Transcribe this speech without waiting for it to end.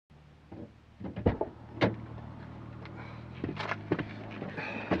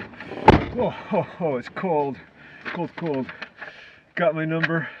It's cold. Cold. Got my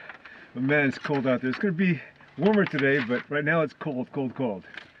number. But man, it's cold out there. It's going to be warmer today, but right now it's cold. It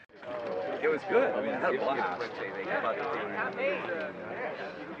was good. I mean, I had a blast.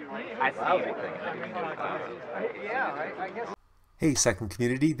 Hey cycling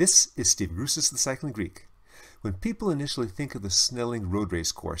community, this is Steve Russis, the Cycling Greek. When people initially think of the Snelling road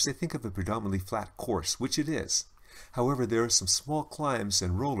race course, they think of a predominantly flat course, which it is. However, there are some small climbs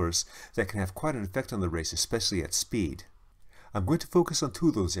and rollers that can have quite an effect on the race, especially at speed. I'm going to focus on two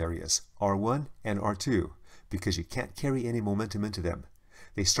of those areas, R1 and R2, because you can't carry any momentum into them.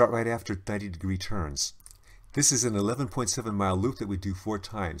 They start right after 90-degree turns. This is an 11.7 mile loop that we do 4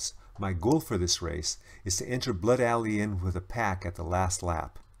 times. My goal for this race is to enter Blood Alley in with a pack at the last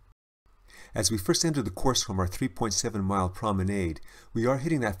lap. As we first enter the course from our 3.7 mile promenade, we are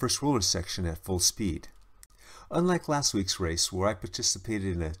hitting that first roller section at full speed. Unlike last week's race, where I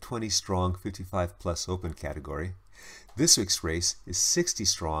participated in a 20 strong 55 plus open category, this week's race is 60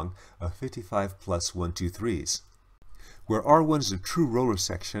 strong of 55 plus 1-2-3s. Where R1 is a true roller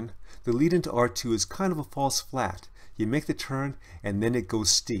section, the lead into R2 is kind of a false flat. You make the turn and then it goes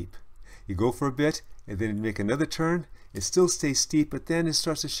steep. You go for a bit and then you make another turn. It still stays steep, but then it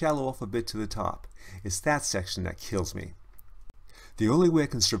starts to shallow off a bit to the top. It's that section that kills me. The only way I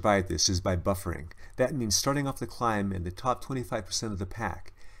can survive this is by buffering. That means starting off the climb in the top 25% of the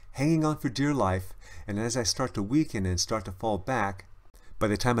pack, hanging on for dear life, and as I start to weaken and start to fall back, by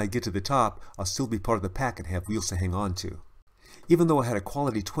the time I get to the top, I'll still be part of the pack and have wheels to hang on to. Even though I had a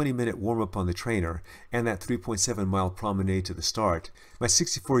quality 20-minute warm-up on the trainer and that 3.7 mile promenade to the start, my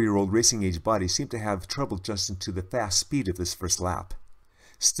 64-year-old racing age body seemed to have trouble adjusting to the fast speed of this first lap.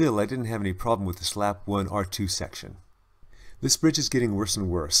 Still, I didn't have any problem with this lap 1 R2 section. This bridge is getting worse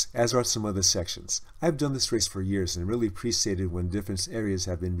and worse, as are some other sections. I've done this race for years and really appreciated when different areas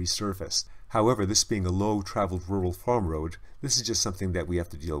have been resurfaced. However, this being a low-traveled rural farm road, this is just something that we have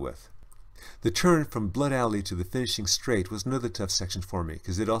to deal with. The turn from Blood Alley to the finishing straight was another tough section for me,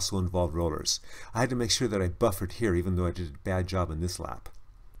 because it also involved rollers. I had to make sure that I buffered here, even though I did a bad job in this lap.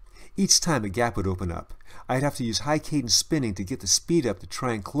 Each time a gap would open up, I'd have to use high cadence spinning to get the speed up to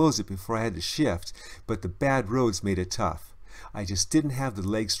try and close it before I had to shift, but the bad roads made it tough. I just didn't have the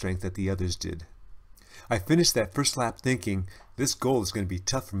leg strength that the others did. I finished that first lap thinking, this goal is going to be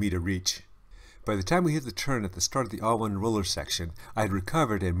tough for me to reach. By the time we hit the turn at the start of the R1 roller section, I had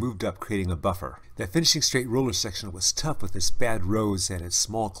recovered and moved up, creating a buffer. That finishing straight roller section was tough with its bad roads and its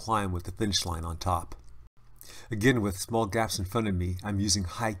small climb with the finish line on top. Again, with small gaps in front of me, I'm using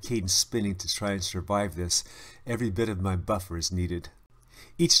high cadence spinning to try and survive this. Every bit of my buffer is needed.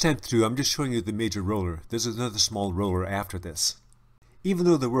 Each time through, I'm just showing you the major roller. There's another small roller after this. Even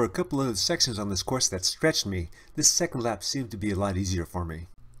though there were a couple other sections on this course that stretched me, this second lap seemed to be a lot easier for me.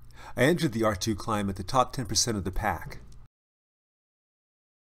 I entered the R2 climb at the top 10% of the pack.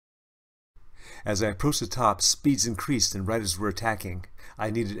 As I approached the top, speeds increased and riders were attacking.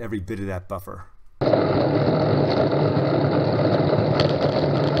 I needed every bit of that buffer.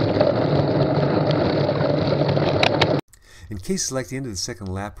 In cases like the end of the second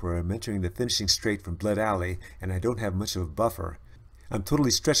lap where I'm entering the finishing straight from Blood Alley and I don't have much of a buffer, I'm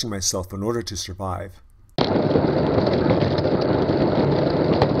totally stretching myself in order to survive.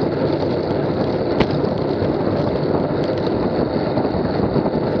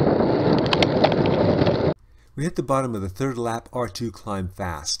 We hit the bottom of the third lap R2 climb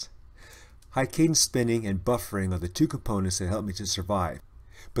fast. High cadence spinning and buffering are the two components that help me to survive,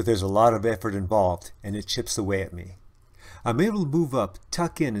 but there's a lot of effort involved and it chips away at me. I'm able to move up,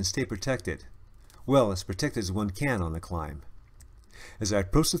 tuck in, and stay protected. Well, as protected as one can on the climb. As I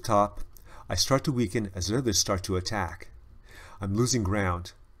approach the top, I start to weaken as others start to attack. I'm losing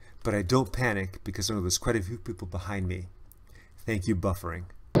ground, but I don't panic because I know there's quite a few people behind me. Thank you, buffering.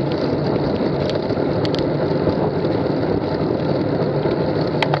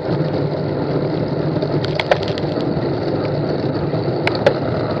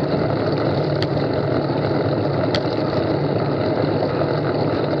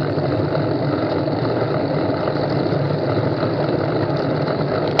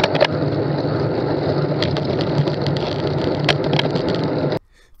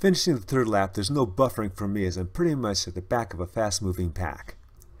 Finishing the third lap, there's no buffering for me as I'm pretty much at the back of a fast-moving pack.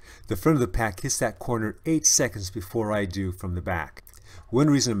 The front of the pack hits that corner 8 seconds before I do from the back. One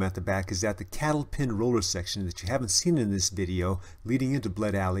reason I'm at the back is that the cattle pin roller section that you haven't seen in this video leading into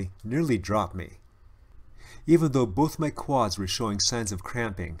Blood Alley nearly dropped me. Even though both my quads were showing signs of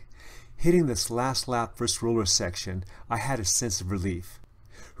cramping, hitting this last lap first roller section, I had a sense of relief.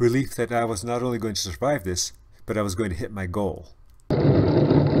 Relief that I was not only going to survive this, but I was going to hit my goal.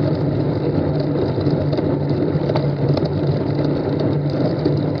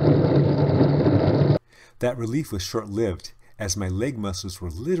 That relief was short-lived, as my leg muscles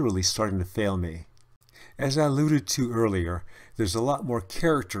were literally starting to fail me. As I alluded to earlier, there's a lot more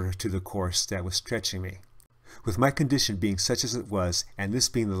character to the course that was stretching me. With my condition being such as it was, and this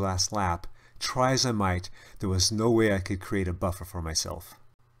being the last lap, try as I might, there was no way I could create a buffer for myself.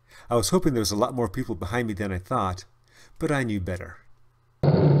 I was hoping there was a lot more people behind me than I thought, but I knew better.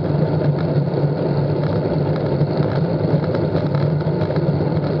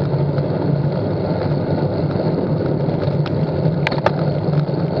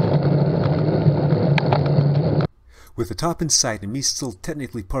 With the top in sight and me still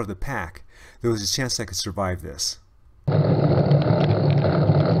technically part of the pack, there was a chance I could survive this.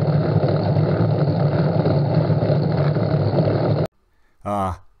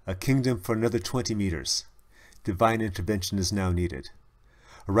 Ah, a kingdom for another 20 meters. Divine intervention is now needed.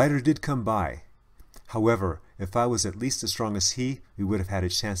 A rider did come by. However, if I was at least as strong as he, we would have had a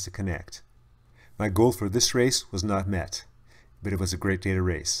chance to connect. My goal for this race was not met, but it was a great day to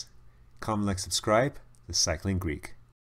race. Comment, like, subscribe. The Cycling Greek.